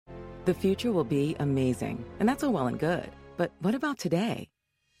The future will be amazing, and that's all well and good. But what about today?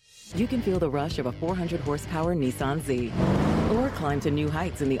 You can feel the rush of a 400-horsepower Nissan Z. Or climb to new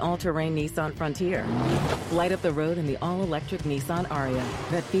heights in the all-terrain Nissan Frontier. Light up the road in the all-electric Nissan Ariya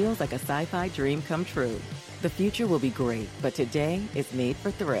that feels like a sci-fi dream come true. The future will be great, but today is made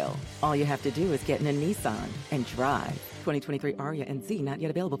for thrill. All you have to do is get in a Nissan and drive. 2023 Ariya and Z not yet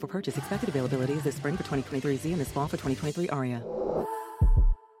available for purchase. Expected availability is this spring for 2023 Z and this fall for 2023 Ariya.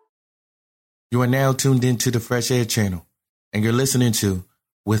 You are now tuned into the Fresh Air Channel, and you're listening to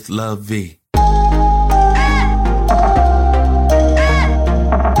With Love V.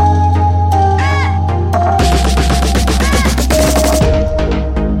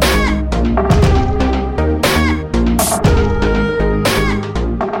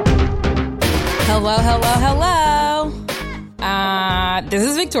 Hello, hello, hello. This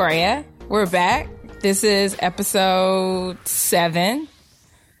is Victoria. We're back. This is episode 7.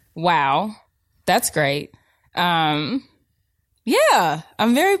 Wow. That's great. Yeah,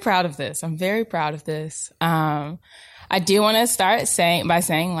 I'm very proud of this. I do want to start by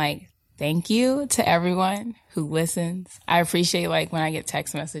saying like, thank you to everyone who listens. I appreciate like when I get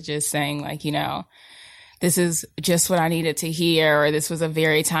text messages saying like, you know, this is just what I needed to hear, or this was a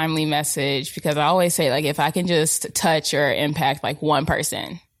very timely message, because I always say like, if I can just touch or impact like one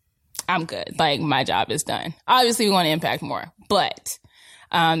person, I'm good. Like my job is done. Obviously we want to impact more, but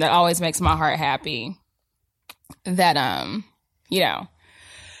that always makes my heart happy that, you know,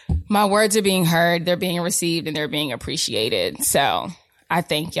 my words are being heard, they're being received, and they're being appreciated. So I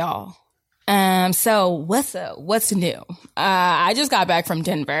thank y'all. So what's up? What's new? I just got back from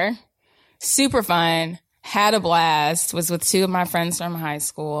Denver. Super fun. Had a blast. Was with 2 of my friends from high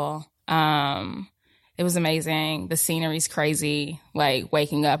school. It was amazing. The scenery's crazy. Like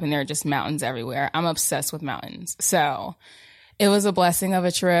waking up and there are just mountains everywhere. I'm obsessed with mountains. So it was a blessing of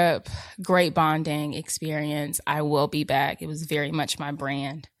a trip. Great bonding experience. I will be back. It was very much my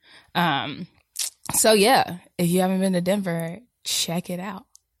brand. So yeah, if you haven't been to Denver, check it out.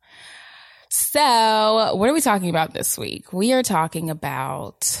 So what are we talking about this week? We are talking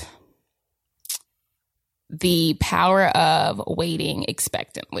about the power of waiting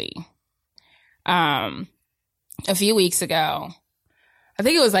expectantly. A few weeks ago, I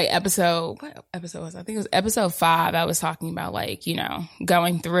think it was like what episode was it? I think it was episode 5. I was talking about like, you know,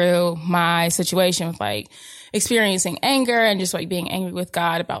 going through my situation with like experiencing anger and just like being angry with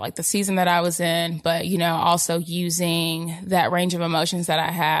God about like the season that I was in, but, you know, also using that range of emotions that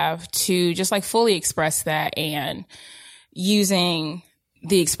I have to just like fully express that, and using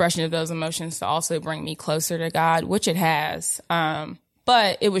the expression of those emotions to also bring me closer to God, which it has.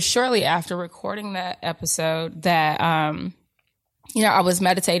 But it was shortly after recording that episode that, you know, I was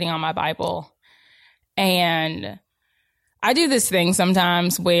meditating on my Bible, and I do this thing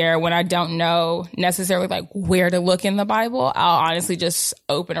sometimes where when I don't know necessarily like where to look in the Bible, I'll honestly just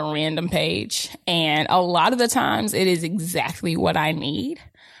open a random page. And a lot of the times it is exactly what I need.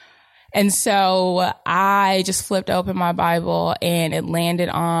 And so I just flipped open my Bible and it landed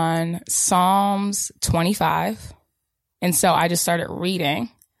on Psalms 25. And so I just started reading,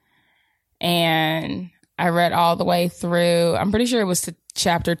 and I read all the way through. I'm pretty sure it was to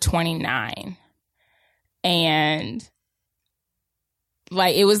chapter 29. And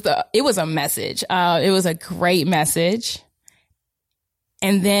like, it was a message. It was a great message.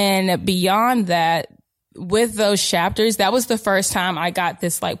 And then beyond that, with those chapters, that was the first time I got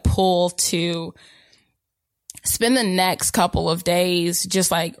this like pull to spend the next couple of days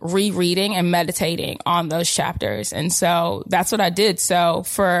just like rereading and meditating on those chapters. And so that's what I did. So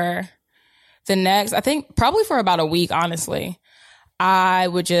for the next, I think probably for about a week, honestly, I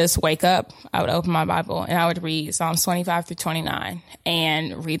would just wake up, I would open my Bible, and I would read Psalms 25 through 29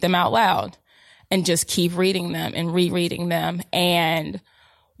 and read them out loud and just keep reading them and rereading them. And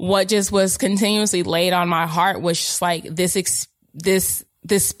what just was continuously laid on my heart was just like this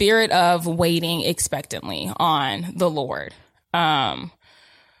spirit of waiting expectantly on the Lord, and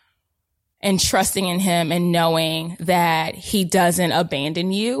trusting in him and knowing that he doesn't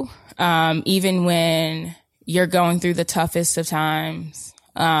abandon you, even when you're going through the toughest of times.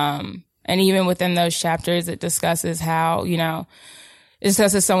 And even within those chapters, it discusses how, you know, it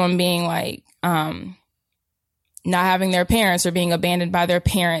discusses someone being like, not having their parents or being abandoned by their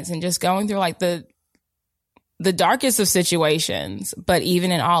parents and just going through like the darkest of situations. But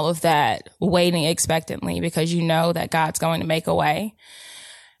even in all of that, waiting expectantly because you know that God's going to make a way.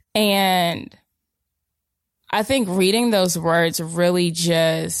 And I think reading those words really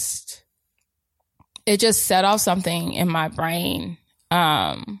just set off something in my brain,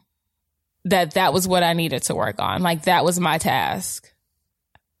 that was what I needed to work on. Like that was my task,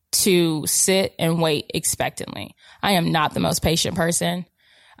 to sit and wait expectantly. I am not the most patient person.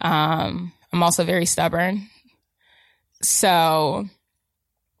 I'm also very stubborn. So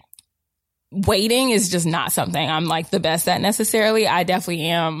waiting is just not something I'm like the best at necessarily. I definitely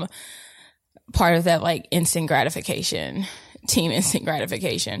am part of that like instant gratification, team instant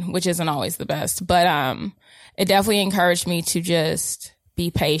gratification, which isn't always the best. But it definitely encouraged me to just be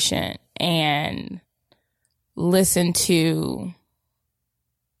patient and listen to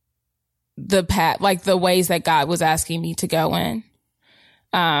the path, like the ways that God was asking me to go in.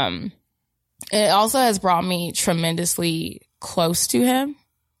 It also has brought me tremendously closer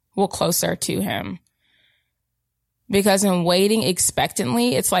to him. Because in waiting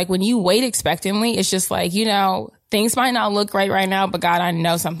expectantly, it's like when you wait expectantly, it's just like, you know, things might not look great right now, but God, I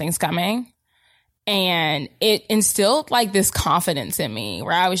know something's coming. And it instilled like this confidence in me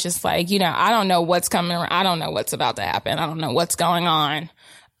where I was just like, you know, I don't know what's coming. I don't know what's about to happen. I don't know what's going on.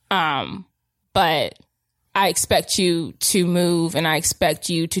 But I expect you to move and I expect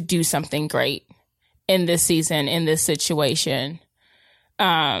you to do something great in this season, in this situation.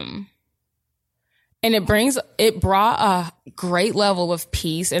 And it brought a great level of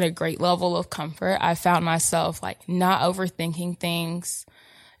peace and a great level of comfort. I found myself like not overthinking things,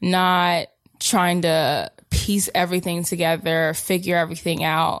 not trying to piece everything together, figure everything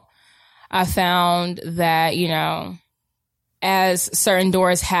out. I found that, you know, as certain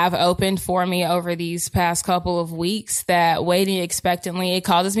doors have opened for me over these past couple of weeks, that waiting expectantly, it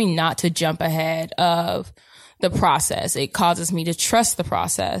causes me not to jump ahead of the process. It causes me to trust the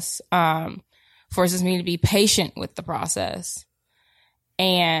process, forces me to be patient with the process.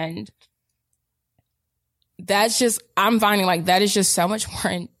 And that's just, I'm finding like that is just so much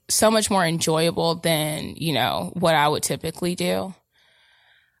more enjoyable than, you know, what I would typically do.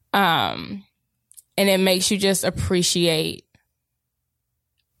 And it makes you just appreciating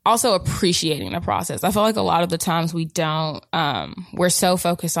the process. I feel like a lot of the times we don't, we're so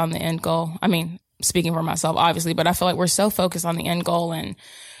focused on the end goal. I mean, speaking for myself, obviously, but I feel like we're so focused on the end goal and,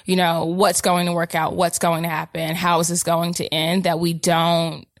 you know, what's going to work out, what's going to happen, how is this going to end, that we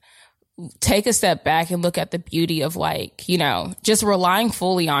don't take a step back and look at the beauty of like, you know, just relying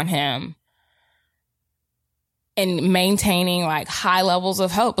fully on him and maintaining like high levels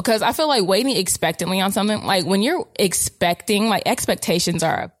of hope. Because I feel like waiting expectantly on something, like when you're expecting, like expectations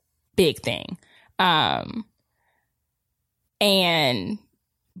are a big thing.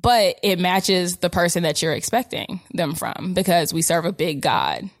 But it matches the person that you're expecting them from, because we serve a big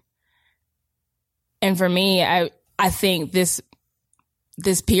God. And for me, I think this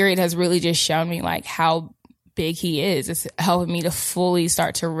period has really just shown me like how big he is. It's helping me to fully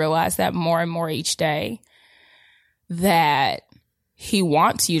start to realize that more and more each day, that he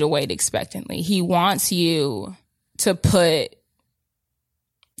wants you to wait expectantly. He wants you to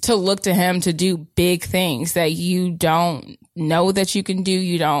look to him to do big things that you don't know that you can do.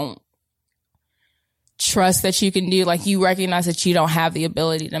 You don't trust that you can do. Like, you recognize that you don't have the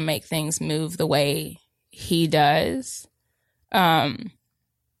ability to make things move the way he does. And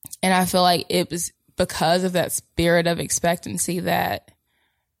I feel like it was because of that spirit of expectancy that,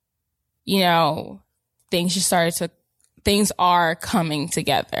 you know, things are coming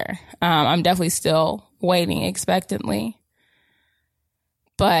together. I'm definitely still waiting expectantly.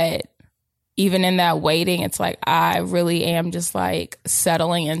 But even in that waiting, it's like I really am just like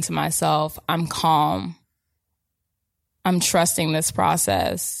settling into myself. I'm calm. I'm trusting this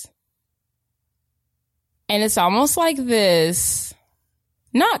process. And it's almost like this,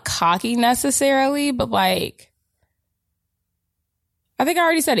 not cocky necessarily, but like, I think I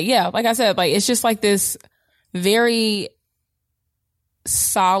already said it. Yeah, like I said, like it's just like this very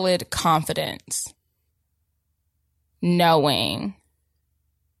solid confidence, knowing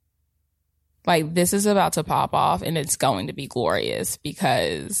like this is about to pop off and it's going to be glorious,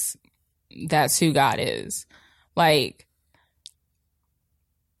 because that's who God is. Like,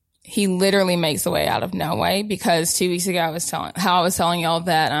 he literally makes a way out of no way, because 2 weeks ago I was telling y'all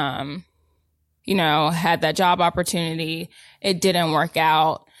that, you know, had that job opportunity. It didn't work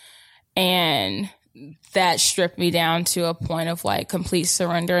out. And that stripped me down to a point of like complete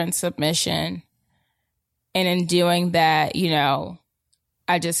surrender and submission. And in doing that, you know,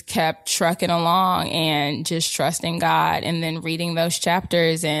 I just kept trucking along and just trusting God, and then reading those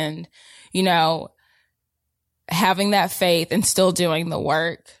chapters and, you know, having that faith and still doing the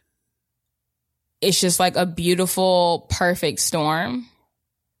work. It's just like a beautiful, perfect storm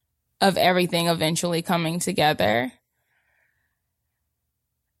of everything eventually coming together.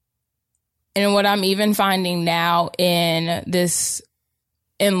 And what I'm even finding now in this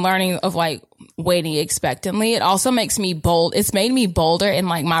in learning of like waiting expectantly, it also makes me bold. It's made me bolder in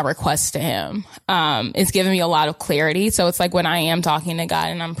like my requests to him. It's given me a lot of clarity. So it's like when I am talking to God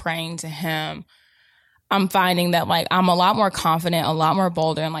and I'm praying to him, I'm finding that like I'm a lot more confident, a lot more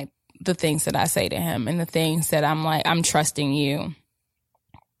bolder in like the things that I say to him and the things that I'm like, I'm trusting you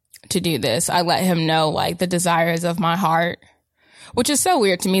to do this. I let him know like the desires of my heart, which is so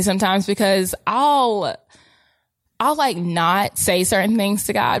weird to me sometimes because I'll like not say certain things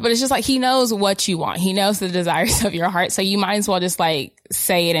to God, but it's just like he knows what you want. He knows the desires of your heart. So you might as well just like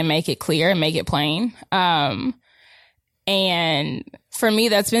say it and make it clear and make it plain. And for me,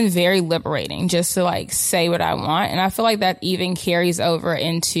 that's been very liberating just to like say what I want. And I feel like that even carries over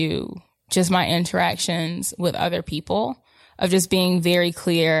into just my interactions with other people of just being very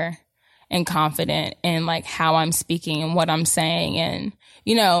clear and confident in like how I'm speaking and what I'm saying and,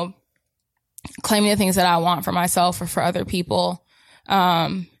 you know, claiming the things that I want for myself or for other people.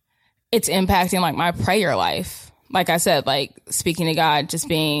 It's impacting like my prayer life. Like I said, like speaking to God, just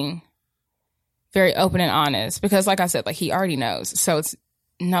being very open and honest because like I said, like he already knows. So it's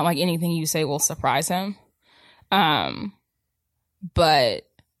not like anything you say will surprise him. But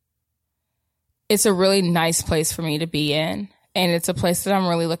it's a really nice place for me to be in. And it's a place that I'm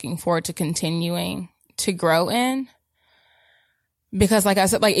really looking forward to continuing to grow in. Because like I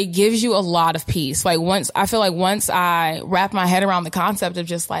said, like it gives you a lot of peace. Like once I wrap my head around the concept of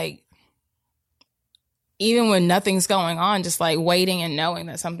just like, even when nothing's going on, just like waiting and knowing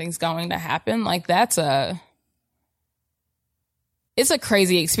that something's going to happen, like it's a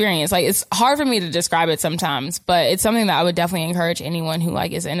crazy experience. Like it's hard for me to describe it sometimes, but it's something that I would definitely encourage anyone who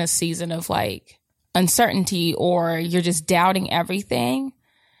like is in a season of like uncertainty or you're just doubting everything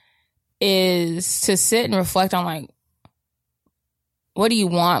is to sit and reflect on like, what do you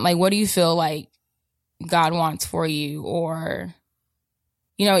want? Like, what do you feel like God wants for you? Or,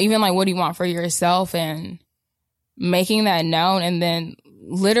 you know, even like, what do you want for yourself? And making that known and then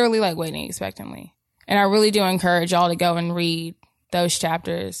literally like waiting expectantly. And I really do encourage y'all to go and read those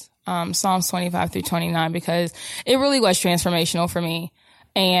chapters, Psalms 25 through 29, because it really was transformational for me.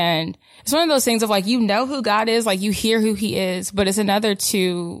 And it's one of those things of like, you know who God is, like you hear who he is, but it's another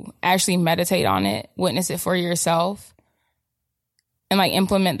to actually meditate on it, witness it for yourself. And like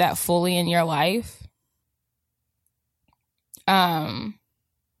implement that fully in your life.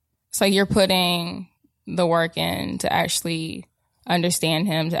 It's like you're putting the work in to actually understand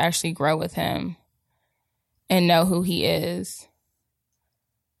him, to actually grow with him and know who he is.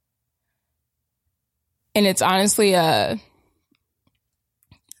 And it's honestly like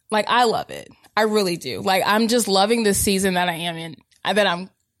I love it. I really do. Like I'm just loving this season that I am in, that I'm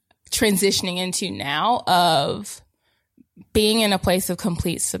transitioning into now of being in a place of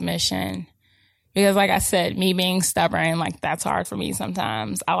complete submission. Because like I said, me being stubborn, like that's hard for me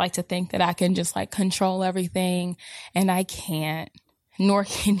sometimes. I like to think that I can just like control everything and I can't, nor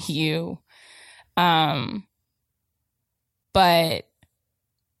can you. But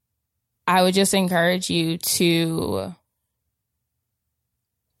I would just encourage you to,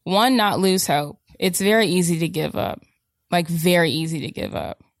 one, not lose hope. It's very easy to give up, like very easy to give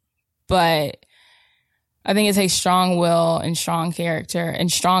up. But I think it takes strong will and strong character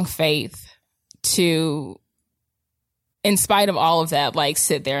and strong faith to, in spite of all of that, like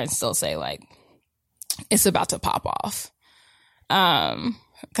sit there and still say like, it's about to pop off.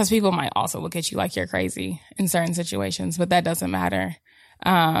 Because people might also look at you like you're crazy in certain situations, but that doesn't matter.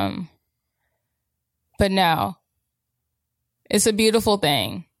 But no, it's a beautiful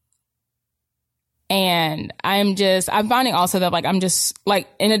thing. And I'm finding also that like, I'm just like,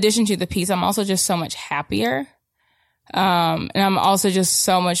 in addition to the peace, I'm also just so much happier. And I'm also just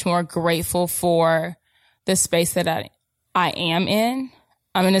so much more grateful for the space that I am in.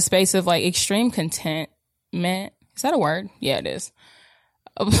 I'm in a space of like extreme contentment. Is that a word? Yeah, it is.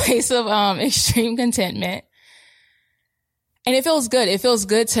 A place of, extreme contentment. And it feels good. It feels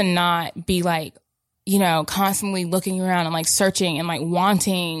good to not be like, you know, constantly looking around and like searching and like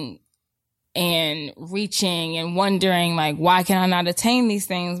wanting and reaching and wondering like, why can I not attain these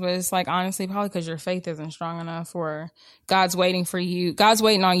things? But it's like, honestly, probably because your faith isn't strong enough, or God's waiting for you. God's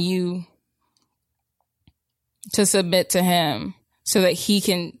waiting on you to submit to him so that he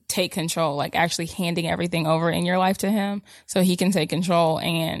can take control, like actually handing everything over in your life to him so he can take control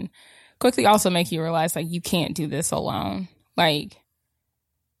and quickly also make you realize like, you can't do this alone. Like,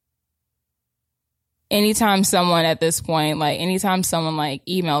 anytime someone at this point, like anytime someone like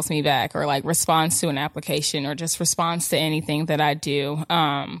emails me back or like responds to an application or just responds to anything that I do,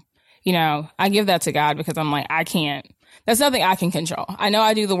 you know, I give that to God because I'm like, that's nothing I can control. I know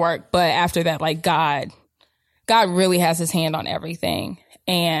I do the work, but after that, like God really has his hand on everything.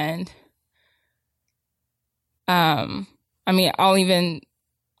 And, I mean, I'll even,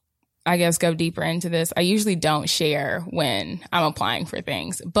 I guess, go deeper into this. I usually don't share when I'm applying for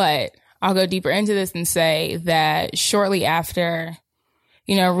things, but I'll go deeper into this and say that shortly after,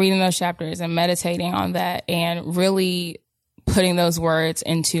 you know, reading those chapters and meditating on that and really putting those words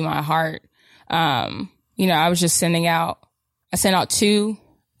into my heart, you know, I sent out 2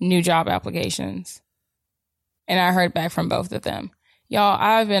 new job applications and I heard back from both of them. Y'all,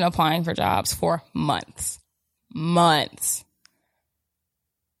 I've been applying for jobs for months.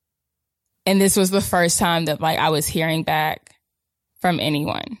 And this was the first time that like I was hearing back from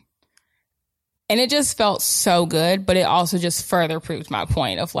anyone. And it just felt so good, but it also just further proved my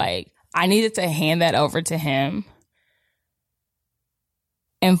point of like, I needed to hand that over to him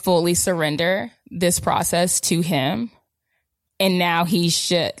and fully surrender this process to him. And now he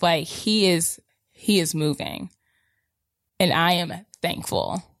is moving. And I am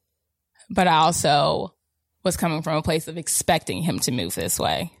thankful. But I also was coming from a place of expecting him to move this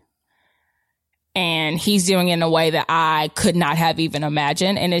way. And he's doing it in a way that I could not have even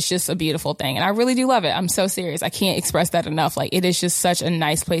imagined. And it's just a beautiful thing. And I really do love it. I'm so serious. I can't express that enough. Like, it is just such a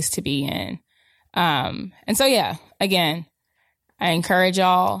nice place to be in. And so, yeah, again, I encourage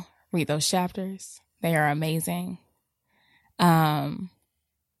y'all, read those chapters. They are amazing. And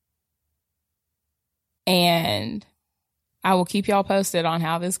I will keep y'all posted on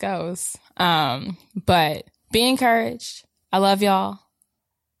how this goes. But be encouraged. I love y'all.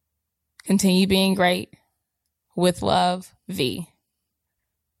 Continue being great. With love, V.